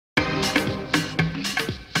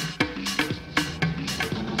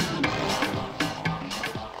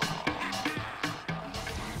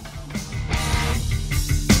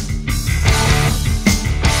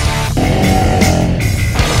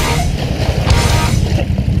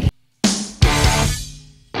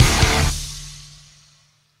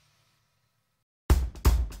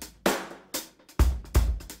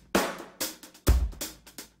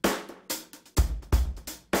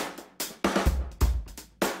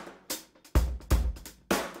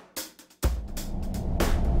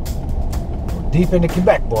Deep into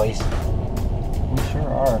Quebec, boys. We sure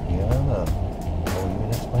are. Yeah. Oh, you even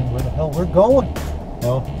explain where the hell we're going?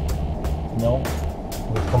 No.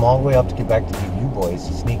 We've come all the way up to Quebec to give you boys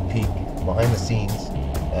a sneak peek behind the scenes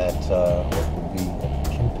at what would be a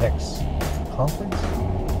Kimpex conference.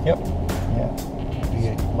 Yep.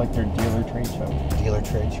 Yeah. Like their dealer trade show. Dealer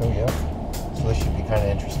trade show, yeah. So this should be kind of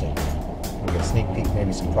interesting. We get a sneak peek,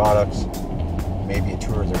 maybe some products, maybe a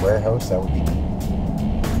tour of their warehouse. That would be neat.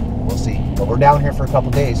 We'll see. But we're down here for a couple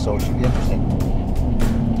days, so it should be interesting.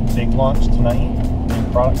 Big launch tonight.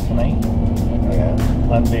 New product tonight. Yeah.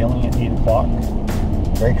 Unveiling at 8 o'clock.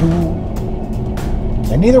 Very cool.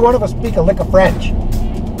 And neither one of us speak a lick of French,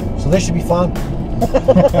 so this should be fun.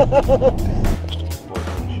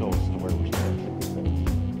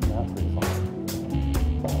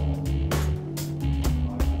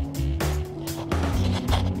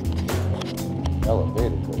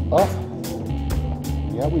 Elevator go up.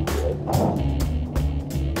 Yeah, we did.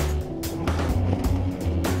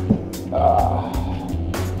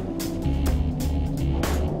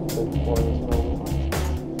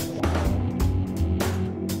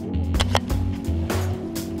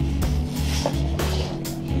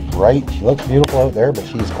 She's bright. She looks beautiful out there, but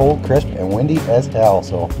she's cold, crisp, and windy as hell.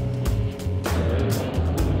 So.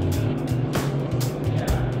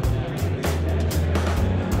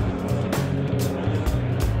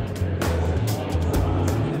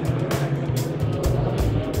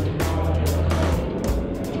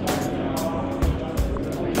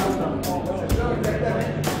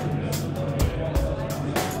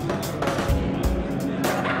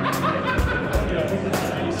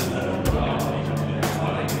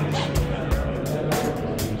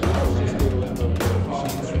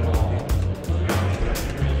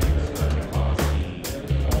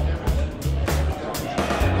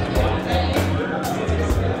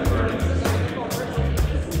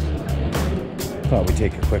 Thought we'd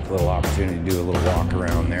take a quick little opportunity to do a little walk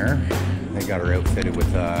around there. They got her outfitted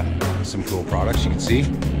with some cool products. You can see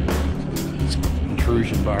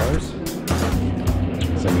intrusion bars.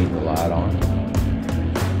 Some neat little add-on.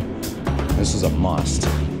 This is a must,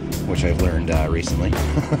 which I've learned recently.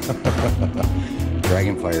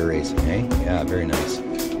 Dragonfire racing, eh? Yeah, very nice.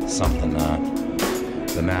 Something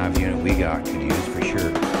the MAV unit we got could use for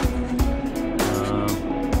sure.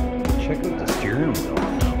 Check out the steering wheel.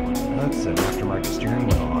 That's an aftermarket steering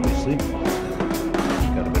wheel, obviously.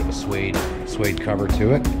 Got a bit of a suede cover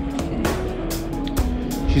to it.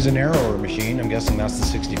 She's a narrower machine. I'm guessing that's the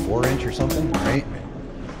 64-inch or something, right?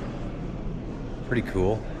 Pretty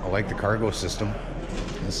cool. I like the cargo system.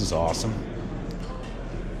 This is awesome.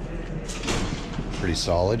 Pretty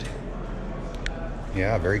solid.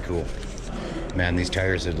 Yeah, very cool. Man, these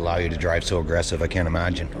tires that allow you to drive so aggressive, I can't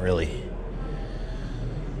imagine, really.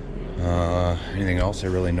 Anything else I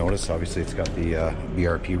really noticed? Obviously it's got the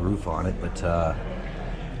BRP roof on it, but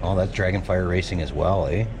oh, that's Dragonfire Racing as well,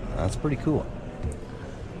 eh? That's pretty cool.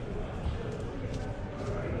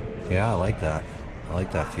 Yeah, I like that. I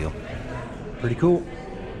like that feel. Pretty cool.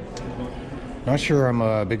 Not sure I'm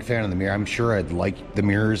a big fan of the mirror. I'm sure I'd like the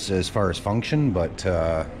mirrors as far as function, but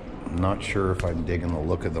I'm not sure if I'm digging the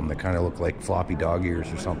look of them. They kind of look like floppy dog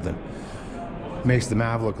ears or something. Makes the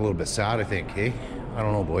MAV look a little bit sad, I think, eh? I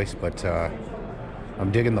don't know, boys, but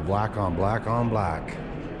I'm digging the black on black on black.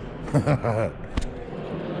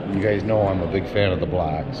 You guys know I'm a big fan of the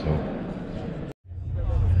black, so.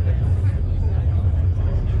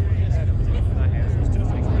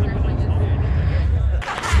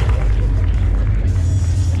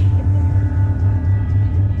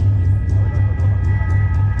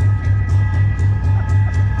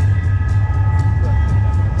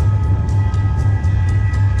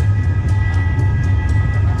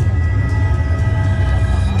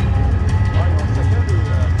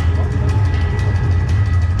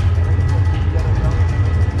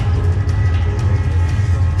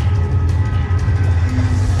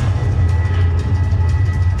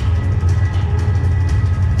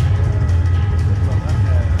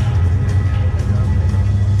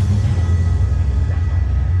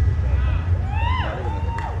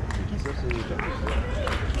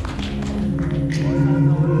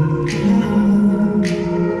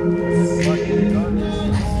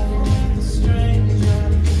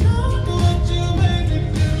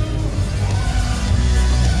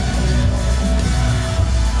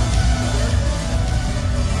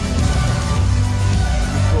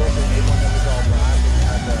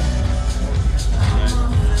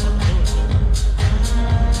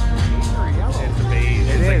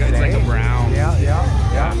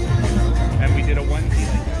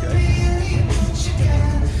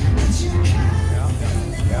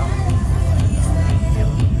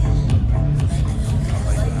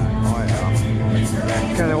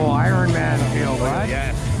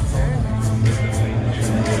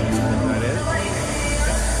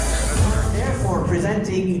 for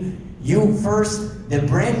presenting you first the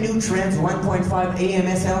brand new Trent 1.5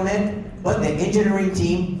 AMS helmet, but the engineering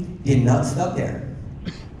team did not stop there. There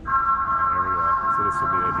we go. So this will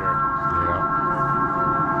be it here.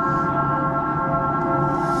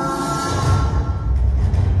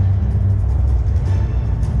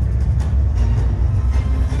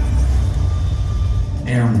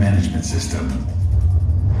 Air management system.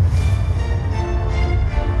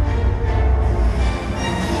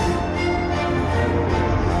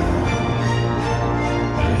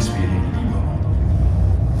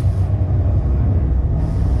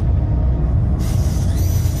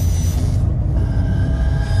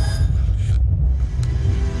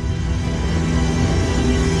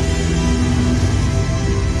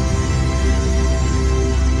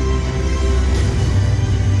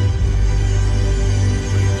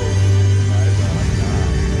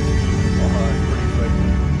 Respirez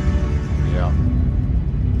librement.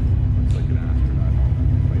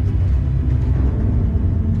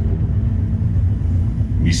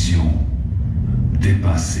 Mission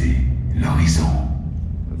dépasser l'horizon.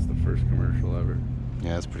 That's the first commercial ever.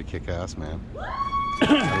 Yeah, it's pretty kick-ass, man.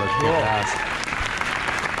 That looks kick-ass.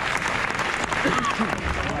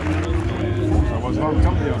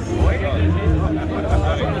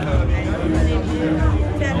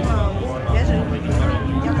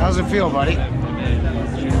 How's it feel, buddy?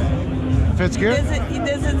 Fits good? He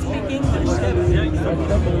doesn't speak English.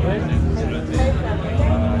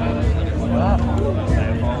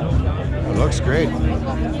 It looks great.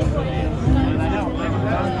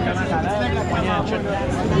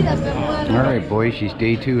 All right, boys, she's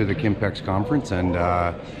day 2 of the Kimpex conference, and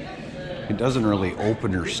it doesn't really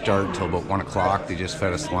open or start till about 1 o'clock. They just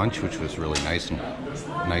fed us lunch, which was really nice of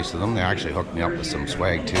them. They actually hooked me up with some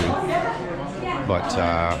swag too. But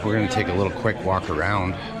we're gonna take a little quick walk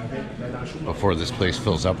around before this place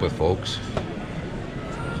fills up with folks.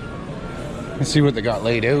 Let's see what they got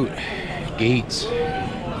laid out. Gates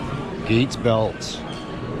belts,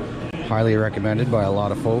 highly recommended by a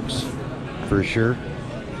lot of folks, for sure.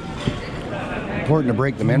 Important to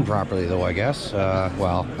break them in properly, though, I guess.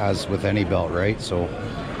 Well, as with any belt, right? So,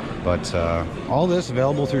 but all this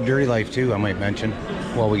available through Dirty Life too, I might mention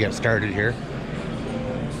while we get started here.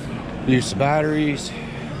 Use the batteries.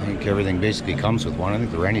 I think everything basically comes with one. I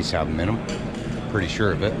think the Rennies have them in them. Pretty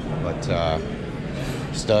sure of it. But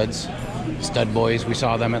studs, stud boys. We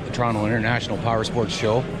saw them at the Toronto International Power Sports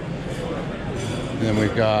Show. And then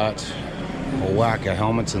we've got a whack of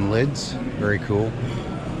helmets and lids. Very cool.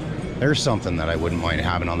 There's something that I wouldn't mind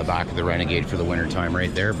having on the back of the Renegade for the winter time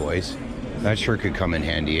right there, boys. That sure could come in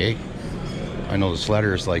handy, eh? I know the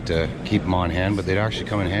sledders like to keep them on hand, but they'd actually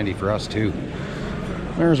come in handy for us too.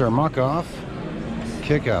 There's our muck off.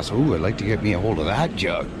 Kick-ass. Ooh, I'd like to get me a hold of that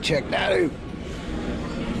jug. Check that out.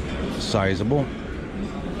 Sizable.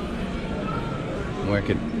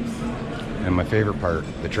 Wicked. And my favorite part,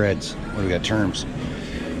 the treads. What do we got, terms?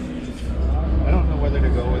 I don't know whether to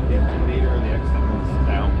go with the Intimidator or the XM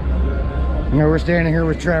down. You know, we're standing here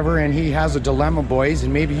with Trevor, and he has a dilemma, boys,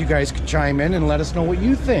 and maybe you guys could chime in and let us know what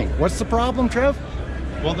you think. What's the problem, Trev?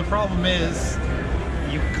 Well, the problem is,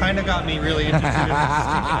 you kind of got me really interested in the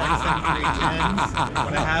XM310s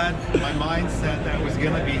when I had my mindset that was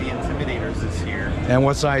going to be the Intimidators this year. And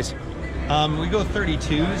what size? We go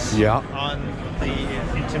 32s on the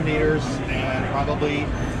Intimidators, and probably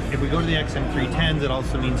if we go to the XM310s, it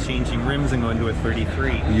also means changing rims and going to a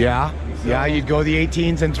 33. Yeah. So, yeah, you'd go the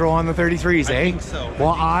 18s and throw on the 33s, eh? I think so.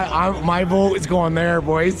 Well, my vote is going there,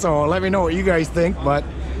 boys, so let me know what you guys think, but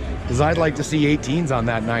because I'd like to see 18s on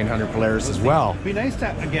that 900 Polaris as well. It'd be nice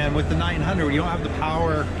to, again, with the 900, you don't have the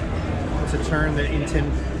power to turn the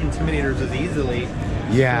Intimidators as easily.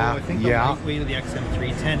 Yeah, so I think the lightweight of the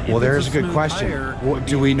XM310. Well, there's a good question.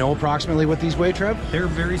 Do we know approximately what these weigh, Trev? They're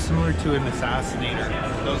very similar to an Assassinator.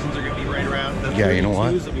 Those ones are going to be right around. The yeah, you know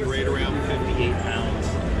what? will be right around 58 pounds.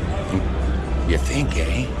 You think,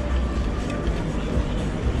 eh?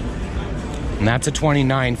 And that's a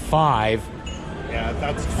 29.5. Yeah,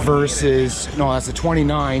 that's versus no, that's a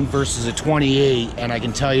 29 versus a 28, and I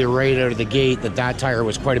can tell you right out of the gate that tire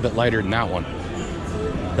was quite a bit lighter than that one.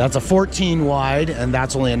 That's a 14 wide, and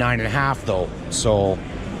that's only a 9.5 though. So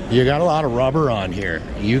you got a lot of rubber on here.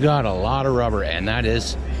 You got a lot of rubber, and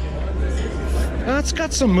that's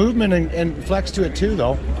got some movement and flex to it too,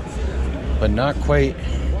 though, but not quite.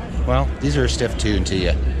 Well, these are stiff too until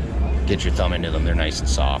you get your thumb into them. They're nice and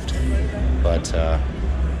soft, but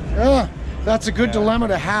that's a good dilemma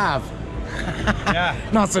to have. Yeah.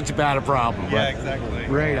 Not such a bad a problem. Yeah, exactly.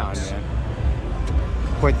 Right on, man.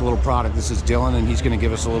 Quite the little product. This is Dylan, and he's going to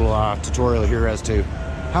give us a little tutorial here as to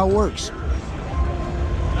how it works.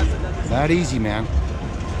 That easy, man.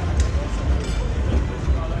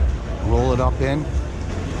 Roll it up in.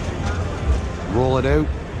 Roll it out.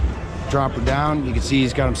 Drop her down. You can see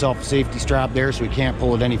he's got himself a safety strap there, so he can't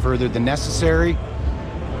pull it any further than necessary.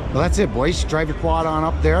 Well, that's it, boys. Drive your quad on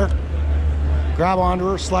up there. Grab onto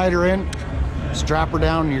her, slide her in, strap her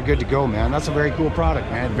down, and you're good to go, man. That's a very cool product,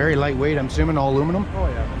 man. Very lightweight, I'm assuming, all aluminum? Oh,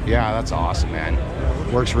 yeah. Yeah, that's awesome, man.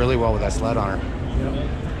 Works really well with that sled on her.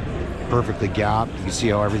 Yep. Perfectly gapped. You can see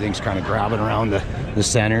how everything's kind of grabbing around the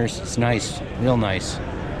centers. It's nice, real nice.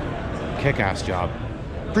 Kick-ass job.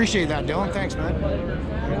 Appreciate that, Dylan. Thanks,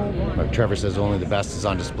 man. Trevor says only the best is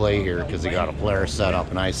on display here because they got a Polaris set up,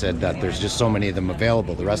 and I said that there's just so many of them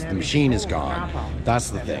available. The rest of the machine is gone. That's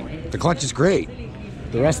the thing. The clutch is great.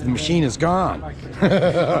 The rest of the machine is gone.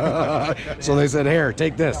 So they said, here,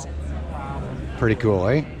 take this. Pretty cool,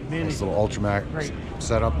 eh? Nice little Ultramax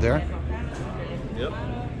setup there. Yep.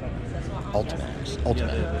 Ultimax.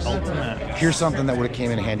 Ultimax. Here's something that would have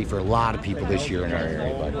came in handy for a lot of people this year in our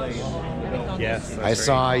area, bud. Yes. I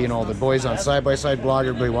saw, you know, the boys on Side by Side blog,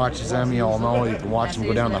 everybody watches them, you all know, you can watch them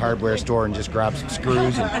go down to the hardware store and just grab some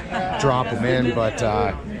screws and drop them in, but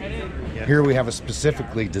here we have a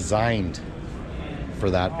specifically designed for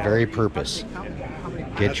that very purpose.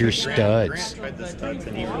 Get your studs. Tried the studs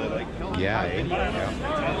and he really liked them. Yeah, eh?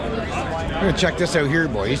 We're gonna check this out here,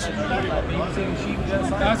 boys.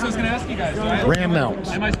 That's what I was gonna ask you guys. Ram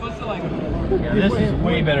mounts. Am I supposed to like? This is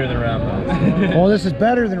way better than ram mounts. Oh, this is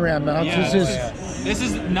better than ram mounts. Yeah, this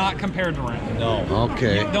is not compared to ram. No.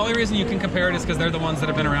 Okay. The only reason you can compare it is because they're the ones that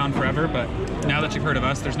have been around forever. But now that you've heard of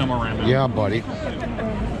us, there's no more ram mounts. Yeah, buddy.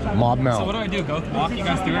 Mob So mount. what do I do? Go walk you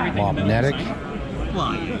guys through everything. Mobnetic.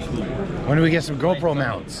 When do we get some GoPro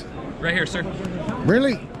mounts? Right here, sir.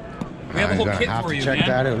 Really? We have a whole I'm gonna kit have for to you, check man.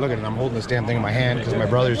 that out. Look at it. I'm holding this damn thing in my hand because my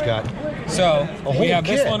brother's got. So whole we have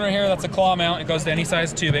this kit. one right here. That's a claw mount. It goes to any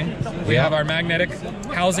size tubing. We Yeah. have our magnetic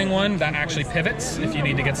housing one that actually pivots if you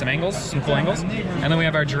need to get some angles, some cool angles. And then we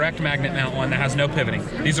have our direct magnet mount one that has no pivoting.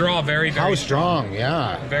 These are all very, very How strong?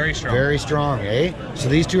 Yeah. Very strong. Very strong, eh? So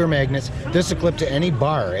these two are magnets. This will clip to any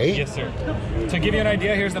bar, eh? Yes, sir. To give you an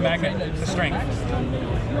idea, here's the magnet, the strength.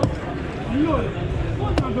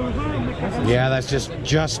 Yeah, that's just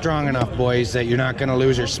strong enough, boys, that you're not gonna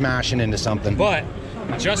lose her smashing into something. But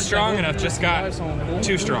just strong enough, just got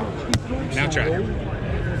too strong. Now try.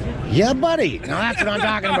 Yeah, buddy. Now that's what I'm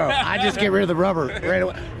talking about. I just get rid of the rubber right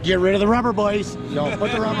away. Get rid of the rubber, boys. Don't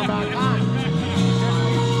put the rubber back on.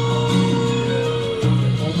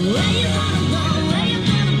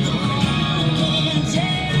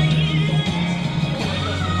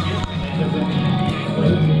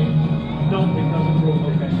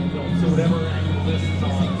 So whatever angle this is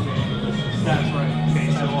on, that's right. Okay,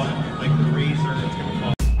 so like the razor, it's gonna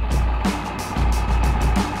fall.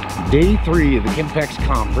 Day 3 of the Kimpex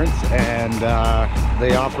conference, and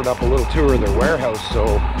they offered up a little tour of their warehouse,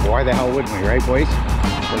 so why the hell wouldn't we, right, boys?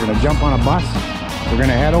 We're gonna jump on a bus. We're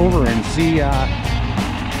gonna head over and see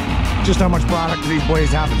just how much product these boys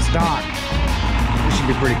have in stock. This should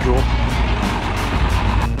be pretty cool.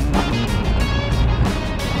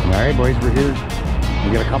 All right, boys, we're here.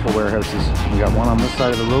 We got a couple warehouses. We got one on this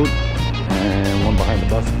side of the road and one behind the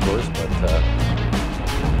bus, of course, but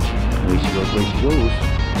away she goes, away she goes.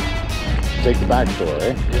 Take the back door,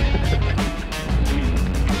 eh?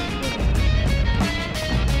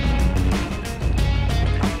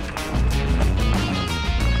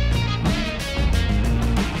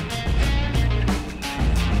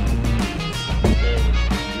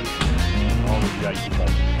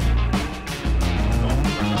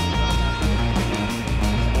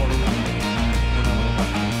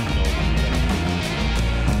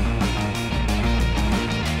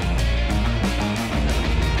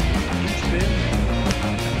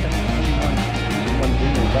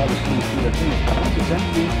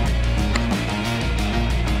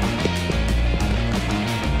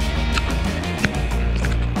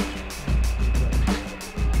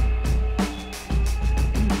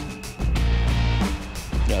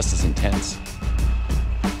 Just as intense.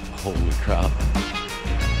 Holy crap.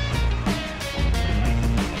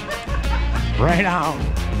 Right on.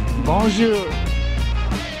 Bonjour.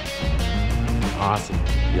 Awesome.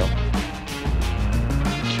 Yep.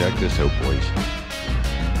 Check this out, boys.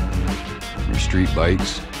 Your street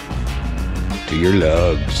bikes to your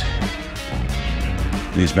lugs.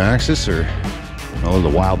 These Maxxis are, oh, the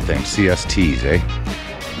wild thing, CSTs, eh?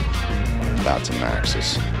 That's a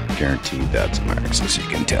Maxxis. Guaranteed that's a Maxxis, you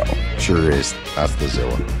can tell. Sure is. That's the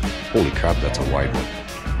Zilla. Holy crap, that's a wide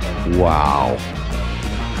one. Wow.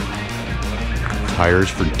 Tires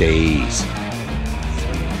for days.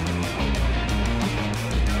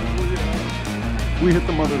 We hit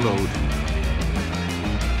the mother load.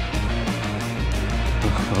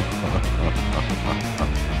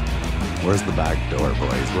 Where's the back door,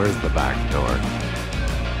 boys? Where's the back door?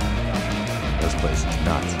 This place is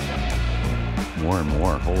nuts. More and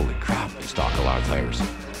more. Holy crap, they stock a lot of tires.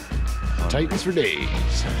 Titans for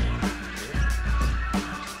days.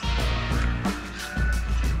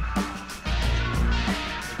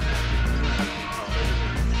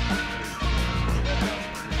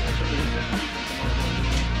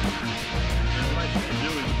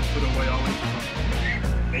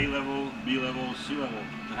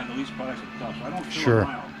 Have the least products at the top, so I don't fill Sure. a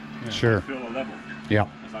mile. Sure. I fill a level. Yeah.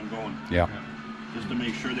 If I'm going. Yeah. Just to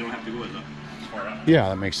make sure they don't have to go as far out. Yeah,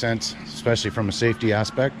 that makes sense, especially from a safety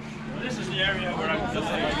aspect. Well, this is the area where I'm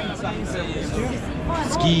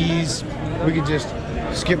Skis. We could just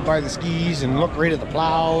skip by the skis and look right at the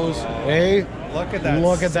plows. Hey, Look at that.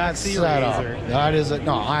 look at that sexy setup. razor. That is it.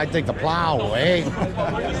 No, I think the plow. Hey,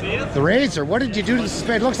 the razor. What did you do to the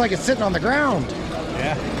suspension? It looks like it's sitting on the ground.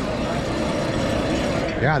 Yeah.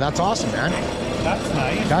 Yeah, that's awesome, man. That's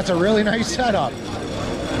nice. That's a really nice setup.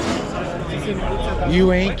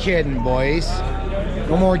 You ain't kidding, boys.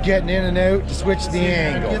 No more getting in and out to switch the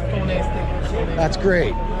angle. That's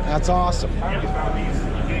great. That's awesome.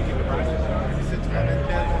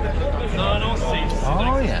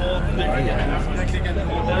 Oh yeah.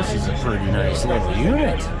 This is a pretty nice little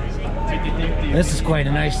unit. This is quite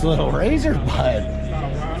a nice little razor bud.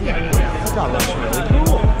 That looks really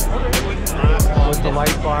cool. With the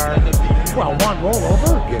light bar. Well, one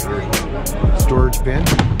rollover. Get your storage bin.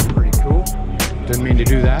 Pretty cool. Didn't mean to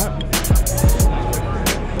do that.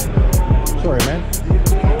 Sorry,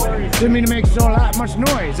 man. Didn't mean to make so much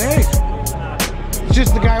noise, eh? It's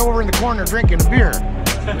just the guy over in the corner drinking a beer.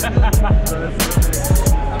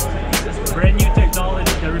 Brand new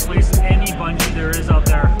technology that replaces any bungee there is out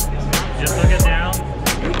there. Just hook it down,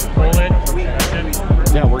 pull it, that's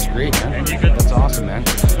it. Yeah, it works great, man. And you could- That's awesome, man.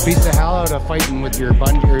 Beats the hell out of fighting with your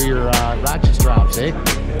bungee or your ratchet straps, eh?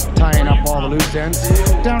 Tying up all the loose ends.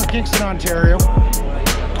 Down in Kingston, Ontario.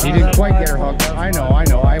 He didn't quite get her hooked. I know.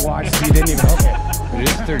 I watched. He didn't even hook it. It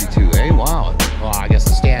is 32, eh? Wow. Well, I guess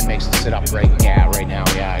the stand makes it sit up right. Yeah, right now.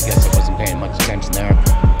 Yeah, I guess I wasn't paying much attention there.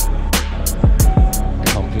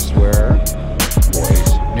 Compass wear.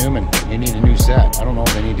 Boys. Newman, you need a new set. I don't know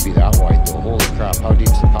if they need to be that wide though. Holy crap, how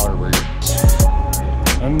deep's the powder where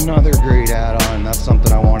another great add-on. That's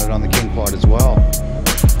something I wanted on the King Quad as well.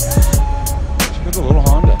 Look at the little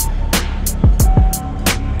Honda.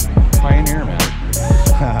 Pioneer, man.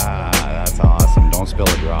 That's awesome. Don't spill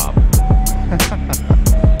a drop.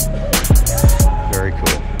 Very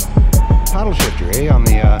cool. Paddle shifter, eh? On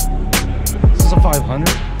the, is this a 500?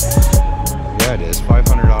 Yeah, it is.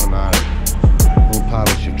 500 automatic. Little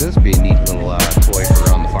paddle shifter. This would be a neat little toy for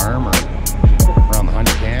around the farm or around the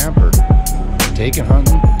hunting camp or taking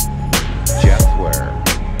hunting. Jeffware.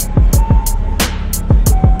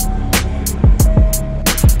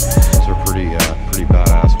 Those are pretty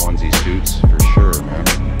badass onesie suits for sure, man.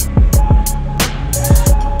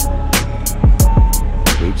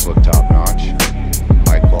 Boots look top notch,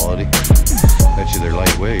 high quality. Bet you they're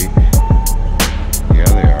lightweight. Yeah,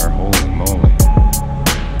 they are. Holy moly.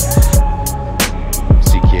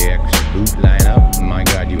 CKX boot lineup. My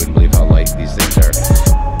God, you wouldn't believe how light these things are.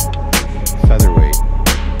 Featherweight.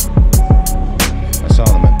 I saw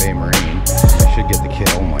them at BayMarine. I should get the kit.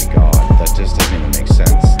 Oh my God, that just doesn't even make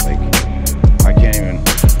sense. Like, I can't even.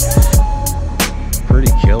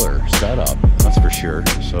 Pretty killer setup, that's for sure.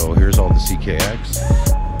 So here's all the CKX.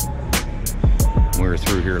 We were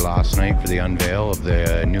through here last night for the unveil of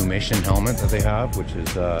the new mission helmet that they have, which is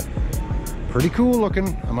pretty cool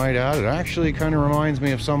looking, I might add. It actually kind of reminds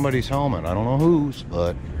me of somebody's helmet. I don't know whose,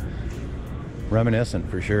 but reminiscent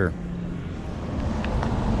for sure.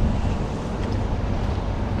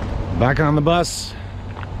 Back on the bus,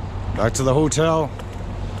 back to the hotel.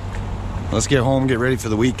 Let's get home, get ready for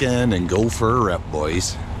the weekend, and go for a rep,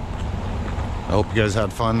 boys. I hope you guys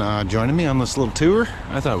had fun joining me on this little tour.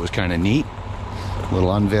 I thought it was kind of neat.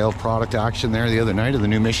 Little unveiled product action there the other night of the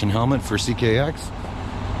new mission helmet for CKX.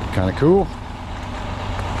 Kind of cool.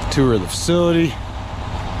 Tour of the facility.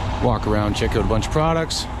 Walk around, check out a bunch of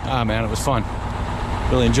products. Ah, man, it was fun.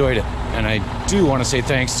 Really enjoyed it. And I do want to say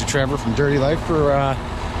thanks to Trevor from Dirty Life for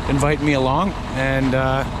inviting me along and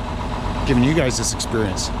giving you guys this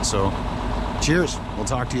experience. So, cheers. We'll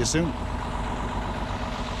talk to you soon.